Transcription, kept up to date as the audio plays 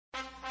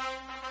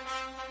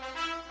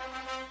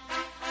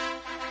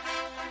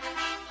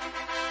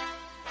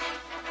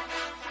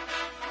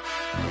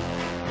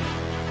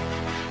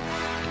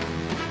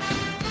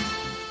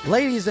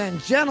Ladies and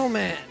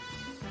gentlemen,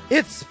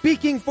 it's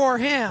Speaking for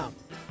Him.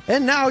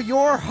 And now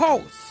your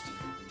host,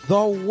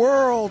 the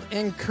World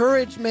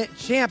Encouragement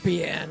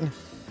Champion,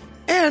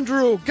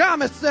 Andrew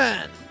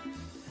Gomison.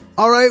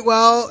 All right,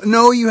 well,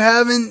 no, you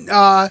haven't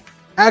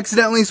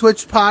accidentally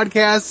switched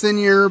podcasts in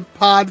your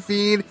pod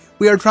feed.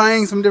 We are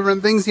trying some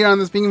different things here on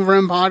the Speaking for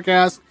Him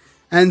podcast.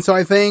 And so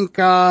I thank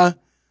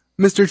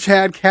Mr.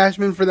 Chad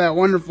Cashman for that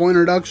wonderful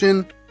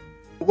introduction.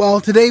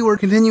 Well, today we're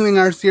continuing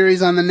our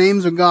series on the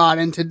names of God,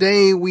 and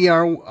today we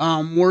are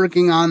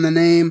working on the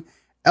name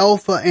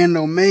Alpha and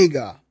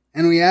Omega,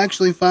 and we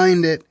actually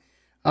find it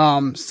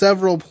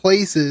several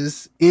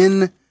places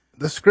in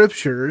the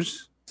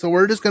scriptures. So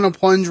we're just going to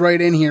plunge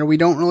right in here. We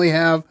don't really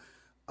have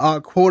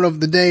a quote of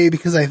the day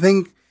because I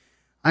think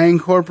I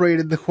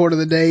incorporated the quote of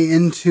the day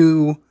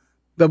into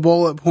the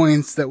bullet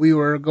points that we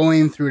were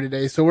going through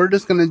today. So we're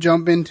just going to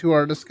jump into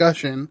our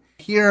discussion.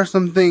 Here are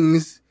some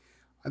things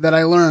that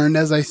I learned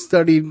as I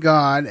studied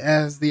God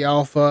as the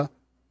Alpha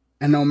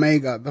and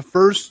Omega. The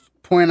first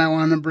point I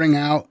want to bring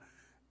out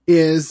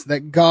is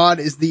that God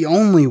is the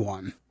only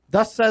one.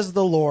 Thus says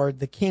the Lord,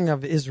 the King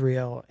of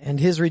Israel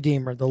and his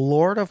Redeemer, the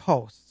Lord of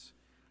hosts.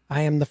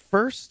 I am the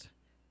first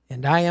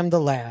and I am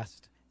the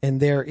last, and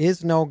there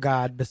is no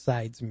God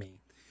besides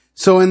me.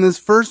 So in this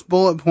first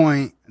bullet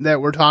point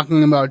that we're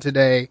talking about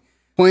today,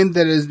 point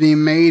that is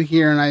being made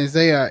here in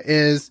Isaiah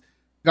is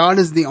God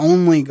is the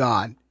only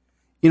God.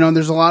 You know,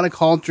 there's a lot of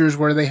cultures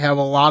where they have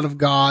a lot of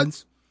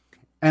gods,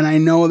 and I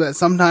know that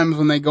sometimes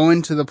when they go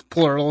into the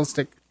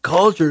pluralistic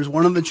cultures,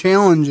 one of the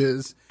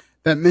challenges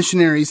that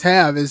missionaries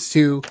have is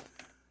to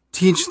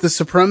teach the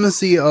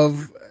supremacy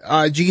of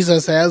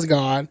Jesus as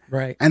God,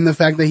 right, and the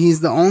fact that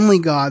he's the only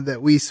God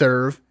that we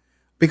serve,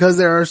 because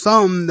there are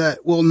some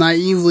that will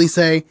naively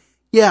say,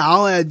 yeah,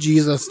 I'll add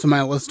Jesus to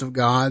my list of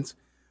gods,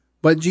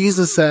 but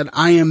Jesus said,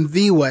 I am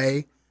the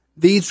way,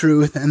 the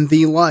truth, and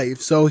the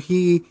life. So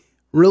he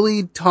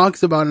really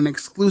talks about an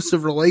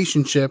exclusive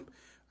relationship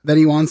that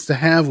he wants to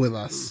have with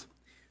us.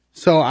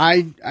 So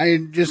I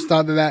just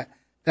thought that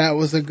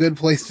was a good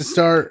place to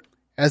start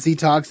as he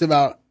talks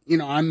about, you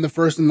know, I'm the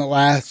first and the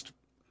last.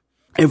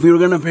 If we were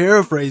going to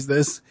paraphrase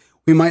this,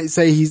 we might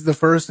say he's the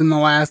first and the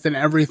last and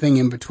everything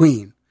in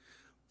between.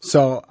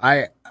 So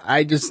I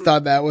just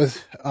thought that was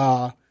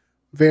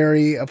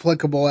very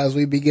applicable as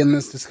we begin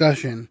this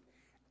discussion.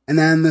 And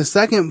then the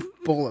second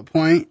bullet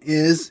point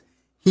is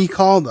he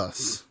called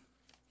us.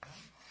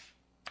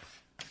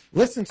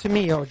 Listen to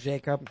me, O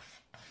Jacob,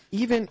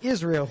 even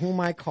Israel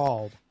whom I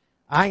called.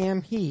 I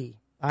am he,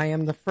 I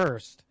am the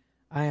first,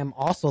 I am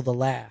also the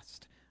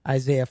last.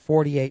 Isaiah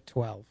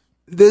 48:12.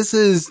 This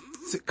is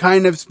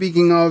kind of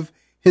speaking of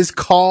his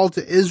call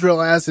to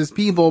Israel as his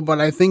people,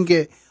 but I think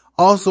it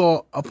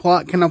also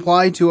can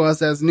apply to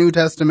us as New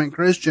Testament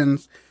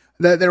Christians,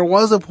 that there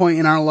was a point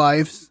in our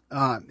lives,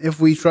 if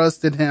we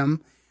trusted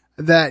him,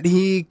 that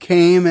he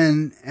came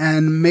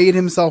and made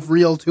himself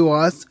real to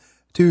us,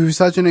 to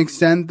such an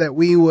extent that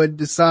we would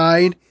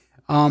decide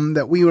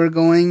that we were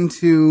going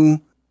to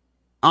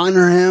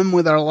honor him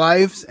with our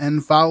lives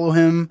and follow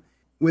him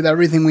with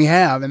everything we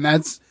have. And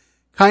that's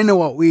kind of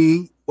what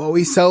we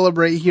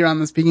celebrate here on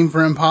the Speaking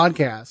for Him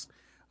podcast.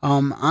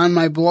 On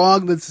my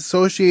blog that's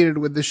associated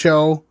with the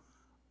show,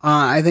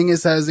 I think it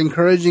says,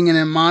 encouraging and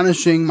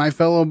admonishing my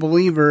fellow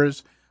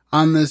believers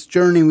on this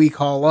journey we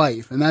call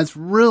life. And that's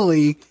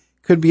really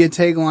could be a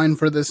tagline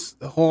for this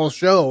whole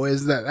show,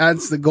 is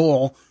that's the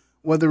goal.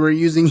 Whether we're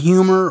using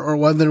humor or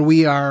whether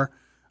we are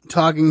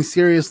talking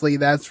seriously,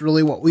 that's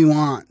really what we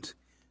want.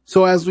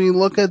 So as we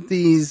look at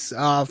these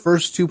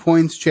first 2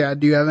 points, Chad,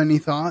 do you have any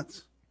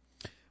thoughts?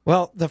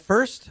 Well, the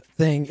first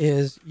thing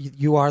is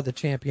you are the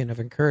champion of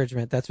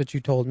encouragement. That's what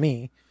you told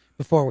me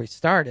before we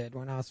started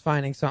when I was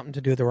finding something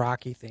to do the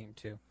Rocky theme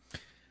to.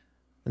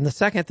 And the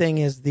second thing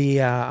is the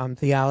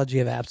theology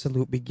of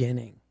absolute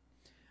beginning.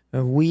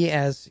 We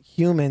as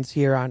humans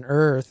here on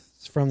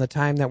earth, from the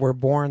time that we're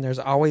born, there's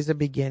always a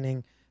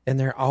beginning and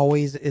there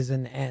always is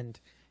an end.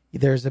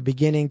 There's a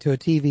beginning to a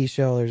TV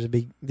show.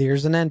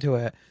 There's an end to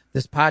it.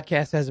 This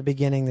podcast has a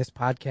beginning. This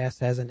podcast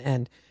has an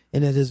end.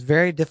 And it is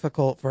very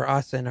difficult for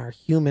us in our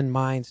human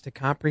minds to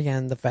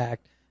comprehend the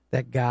fact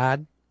that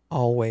God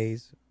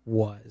always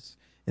was.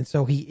 And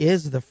so he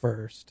is the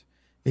first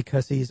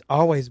because he's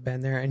always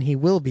been there and he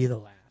will be the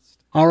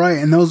last. All right.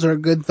 And those are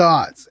good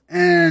thoughts.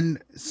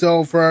 And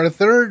so for our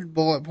third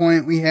bullet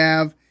point, we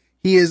have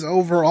he is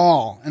over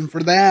all. And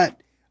for that,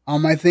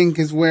 I think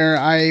is where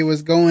I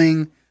was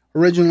going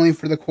originally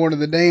for the quote of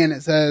the day, and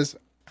it says,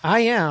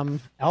 I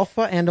am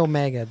Alpha and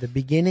Omega, the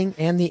beginning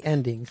and the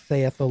ending,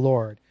 saith the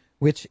Lord,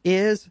 which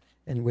is,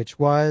 and which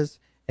was,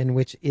 and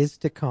which is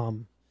to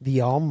come,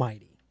 the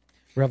Almighty.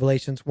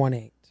 Revelations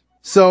 1:8.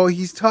 So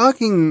he's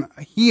talking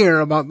here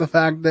about the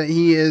fact that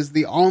he is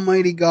the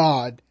Almighty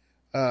God,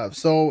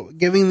 so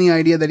giving the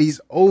idea that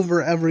he's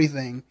over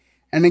everything.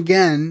 And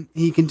again,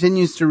 he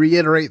continues to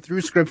reiterate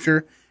through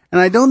Scripture. And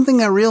I don't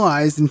think I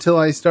realized until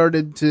I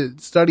started to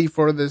study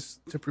for this,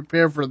 to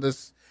prepare for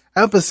this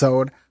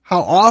episode, how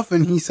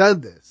often he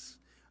said this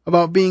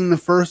about being the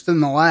first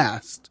and the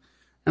last.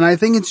 And I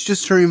think it's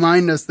just to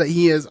remind us that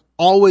he is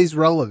always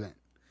relevant.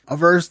 A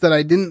verse that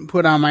I didn't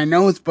put on my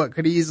notes but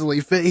could easily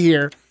fit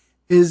here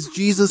is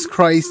Jesus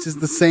Christ is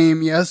the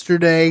same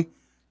yesterday,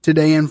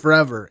 today, and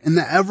forever. In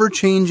the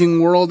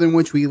ever-changing world in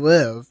which we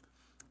live,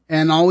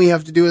 and all we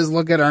have to do is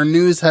look at our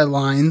news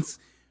headlines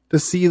to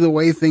see the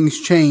way things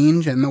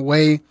change and the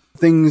way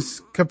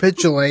things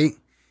capitulate.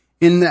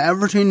 In the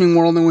ever-changing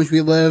world in which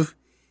we live,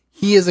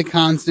 he is a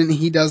constant.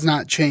 He does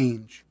not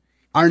change.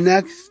 Our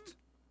next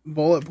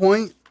bullet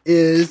point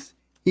is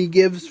he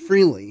gives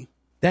freely.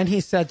 Then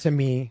he said to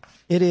me,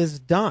 "It is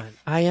done.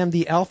 I am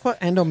the Alpha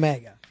and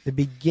Omega, the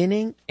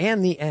beginning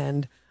and the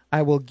end.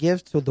 I will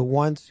give to the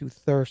ones who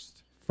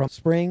thirst from the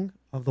spring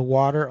of the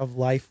water of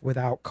life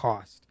without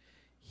cost.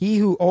 He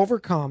who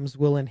overcomes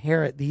will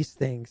inherit these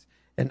things,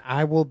 and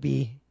I will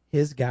be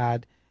his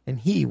God, and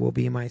he will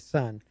be my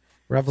son."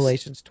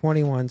 Revelations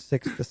 21,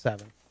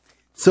 6-7.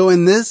 So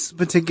in this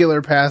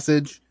particular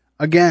passage,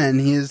 again,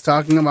 he is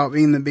talking about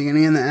being the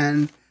beginning and the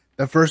end,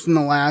 the first and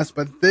the last,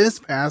 but this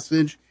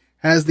passage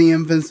has the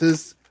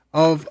emphasis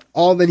of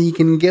all that he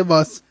can give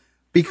us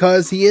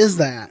because he is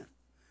that.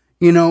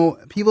 You know,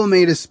 people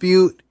may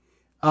dispute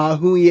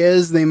who he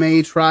is. They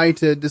may try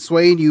to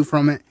dissuade you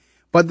from it.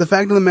 But the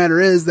fact of the matter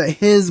is that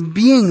his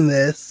being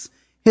this,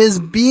 his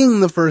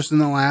being the first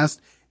and the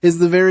last, is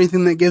the very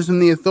thing that gives him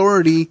the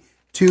authority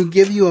to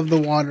give you of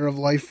the water of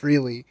life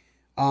freely,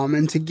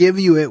 and to give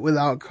you it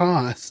without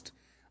cost,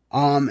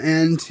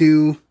 and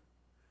to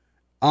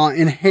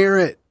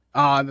inherit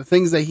the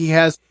things that he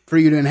has for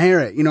you to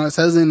inherit. You know, it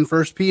says in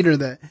 1 Peter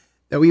that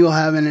we will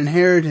have an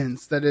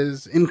inheritance that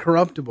is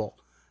incorruptible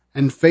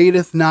and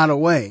fadeth not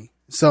away.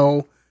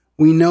 So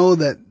we know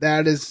that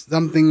that is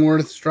something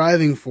worth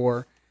striving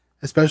for,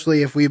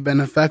 especially if we've been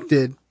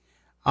affected,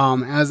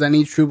 as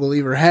any true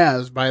believer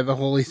has, by the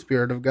Holy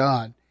Spirit of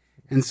God.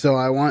 And so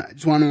I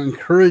just want to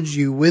encourage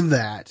you with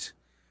that.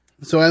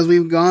 So as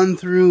we've gone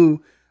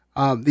through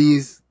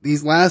these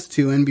last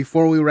two, and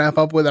before we wrap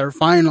up with our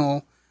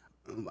final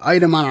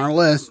item on our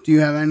list, do you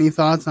have any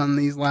thoughts on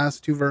these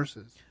last two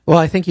verses? Well,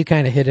 I think you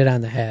kind of hit it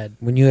on the head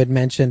when you had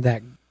mentioned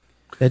that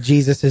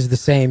Jesus is the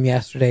same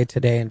yesterday,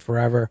 today, and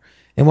forever.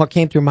 And what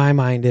came through my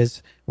mind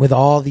is, with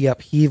all the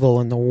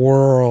upheaval in the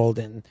world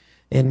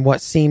and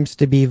what seems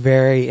to be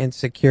very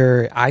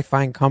insecure, I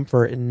find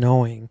comfort in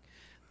knowing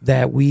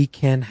that we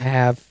can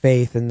have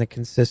faith in the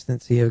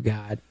consistency of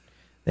God,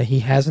 that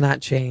he has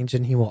not changed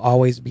and he will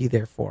always be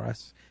there for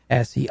us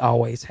as he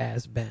always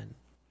has been.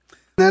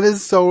 That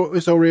is so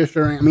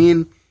reassuring. I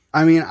mean,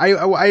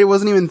 I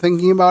wasn't even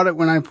thinking about it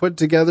when I put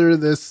together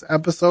this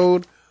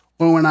episode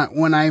or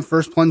when I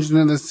first plunged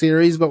into this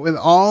series, but with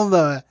all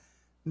the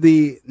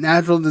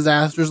natural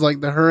disasters like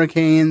the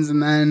hurricanes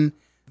and then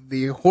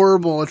the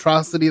horrible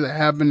atrocity that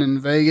happened in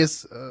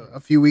Vegas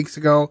a few weeks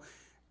ago,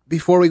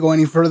 before we go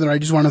any further, I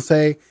just want to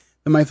say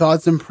that my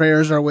thoughts and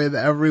prayers are with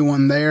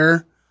everyone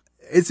there.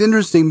 It's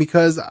interesting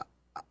because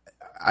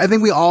I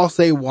think we all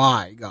say,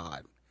 "Why,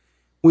 God?"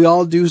 We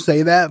all do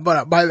say that,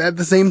 but at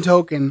the same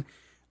token,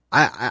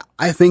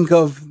 I think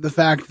of the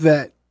fact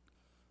that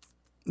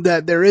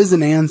there is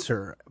an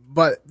answer,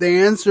 but the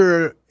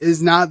answer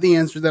is not the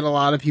answer that a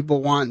lot of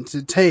people want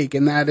to take,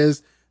 and that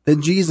is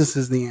that Jesus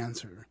is the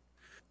answer.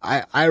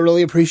 I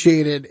really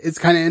appreciate it. It's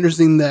kind of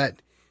interesting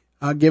that,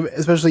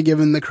 especially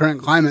given the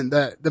current climate,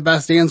 that the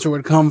best answer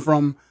would come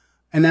from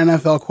an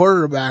NFL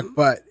quarterback,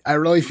 but I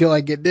really feel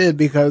like it did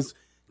because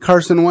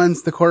Carson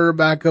Wentz, the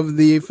quarterback of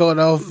the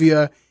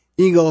Philadelphia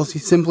Eagles, he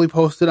simply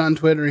posted on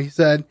Twitter, he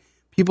said,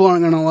 "People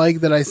aren't going to like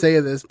that I say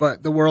this,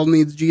 but the world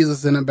needs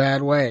Jesus in a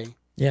bad way."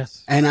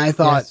 Yes. And I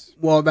thought, yes.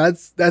 Well,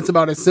 that's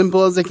about as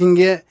simple as it can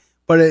get,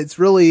 but it's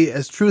really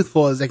as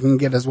truthful as it can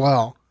get as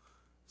well.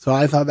 So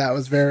I thought that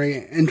was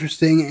very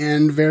interesting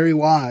and very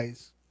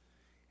wise.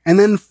 And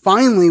then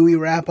finally, we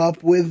wrap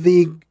up with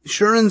the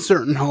sure and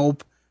certain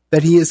hope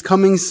that he is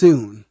coming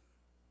soon.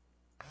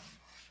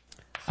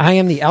 I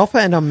am the Alpha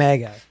and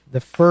Omega,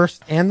 the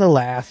first and the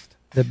last,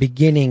 the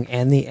beginning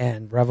and the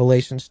end.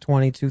 Revelations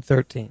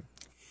 22:13.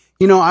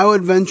 You know, I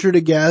would venture to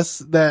guess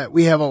that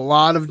we have a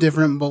lot of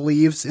different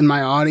beliefs in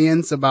my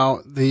audience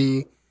about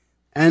the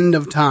end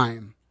of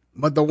time.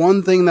 But the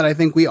one thing that I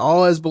think we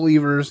all as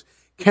believers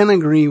can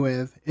agree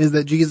with is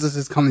that Jesus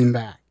is coming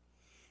back.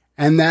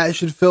 And that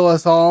should fill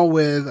us all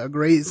with a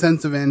great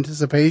sense of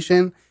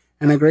anticipation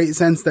and a great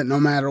sense that no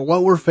matter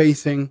what we're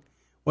facing,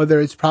 whether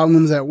it's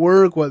problems at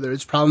work, whether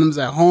it's problems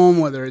at home,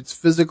 whether it's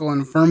physical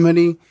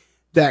infirmity,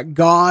 that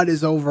God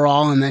is over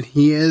all and that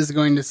he is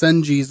going to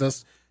send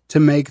Jesus to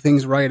make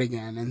things right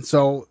again. And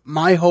so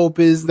my hope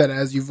is that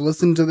as you've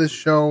listened to this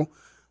show,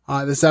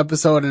 this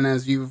episode, and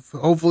as you've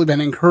hopefully been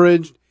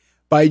encouraged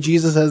by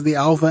Jesus as the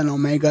Alpha and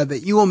Omega,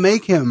 that you will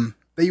make him,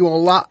 that you will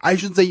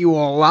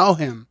allow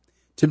him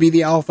to be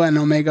the Alpha and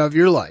Omega of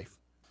your life.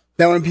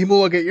 That when people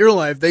look at your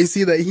life, they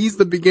see that he's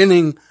the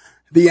beginning,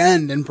 the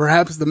end, and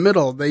perhaps the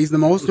middle, that he's the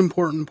most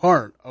important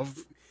part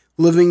of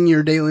living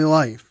your daily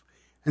life.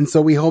 And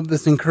so we hope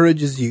this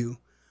encourages you.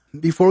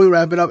 Before we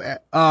wrap it up,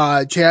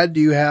 Chad,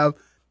 do you have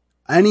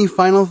any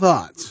final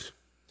thoughts?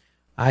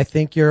 I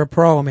think you're a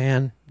pro,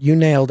 man. You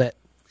nailed it.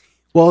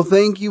 Well,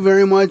 thank you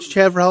very much,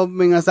 Chad, for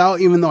helping us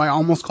out, even though I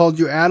almost called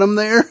you Adam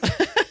there.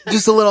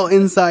 Just a little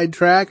inside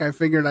track. I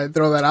figured I'd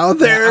throw that out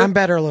there. Yeah, I'm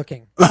better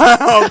looking.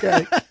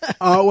 Okay.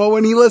 Well,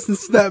 when he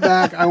listens to that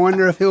back, I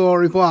wonder if he will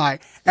reply.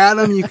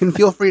 Adam, you can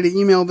feel free to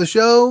email the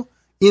show,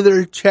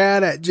 either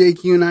Chad at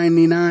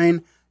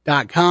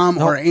jq99.com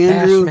or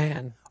Andrew.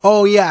 Cashman.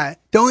 Oh, yeah.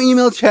 Don't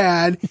email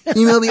Chad.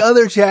 Email the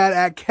other Chad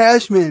at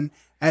Cashman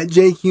at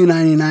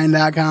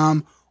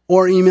jq99.com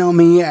or email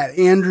me at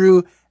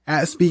Andrew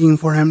at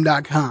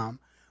speakingforhim.com.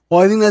 Well,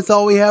 I think that's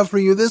all we have for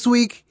you this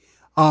week.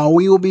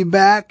 We will be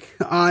back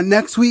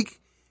next week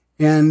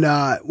and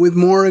with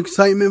more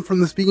excitement from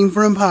the Speaking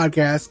for Him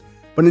podcast.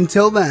 But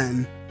until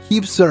then,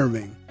 keep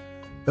serving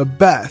the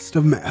best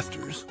of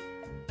masters.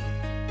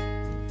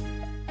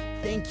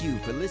 Thank you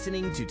for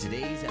listening to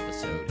today's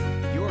episode.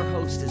 Your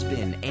host has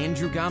been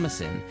Andrew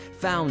Gomison,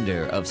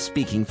 founder of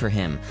Speaking for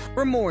Him.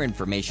 For more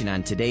information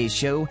on today's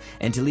show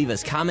and to leave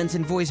us comments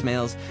and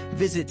voicemails,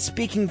 visit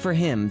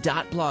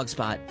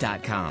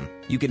speakingforhim.blogspot.com.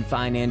 You can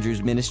find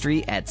Andrew's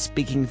ministry at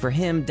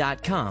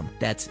speakingforhim.com.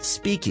 That's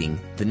speaking,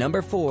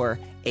 4,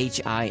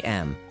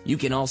 HIM. You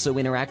can also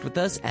interact with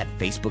us at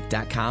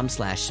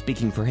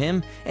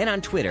facebook.com/speakingforhim and on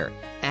Twitter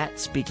at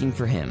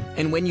speakingforhim.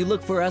 And when you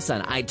look for us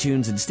on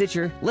iTunes and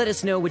Stitcher, let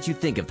us know what you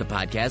think of the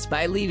podcast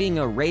by leaving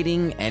a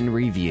rating and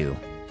review.